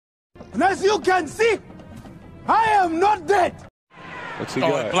And as you can see, I am not dead. What's he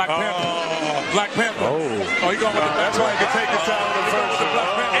got? Black Panther. Black Panther. Oh, he going with the that's why he can take his time with the first one.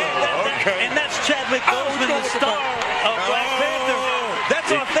 And that's Chadwick Boseman, the star of Black Panther.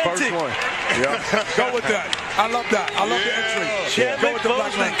 That's authentic. First one. Yeah. Go with that. I love that. I love the entry. Chadwick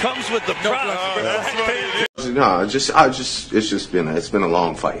Boseman comes with the props. No, it's been a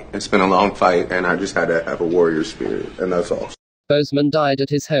long fight. It's been a long fight, and I just had to have a warrior spirit, and that's all. Boseman died at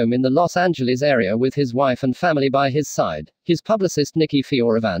his home in the Los Angeles area with his wife and family by his side, his publicist Nikki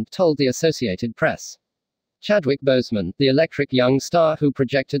Fioravant told the Associated Press. Chadwick Boseman, the electric young star who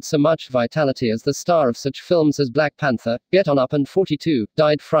projected so much vitality as the star of such films as Black Panther, Get On Up and 42,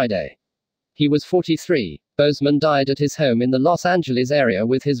 died Friday. He was 43. Boseman died at his home in the Los Angeles area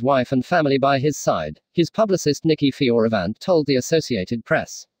with his wife and family by his side, his publicist Nikki Fioravant told the Associated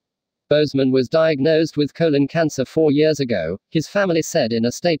Press. Boseman was diagnosed with colon cancer 4 years ago, his family said in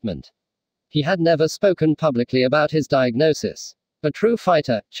a statement. He had never spoken publicly about his diagnosis. A true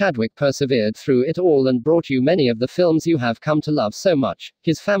fighter, Chadwick persevered through it all and brought you many of the films you have come to love so much,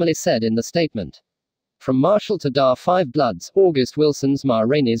 his family said in the statement. From Marshall to Da 5 Bloods, August Wilson's Ma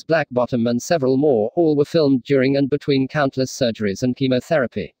Rainey's Black Bottom and several more, all were filmed during and between countless surgeries and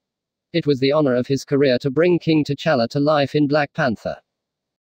chemotherapy. It was the honor of his career to bring King T'Challa to life in Black Panther.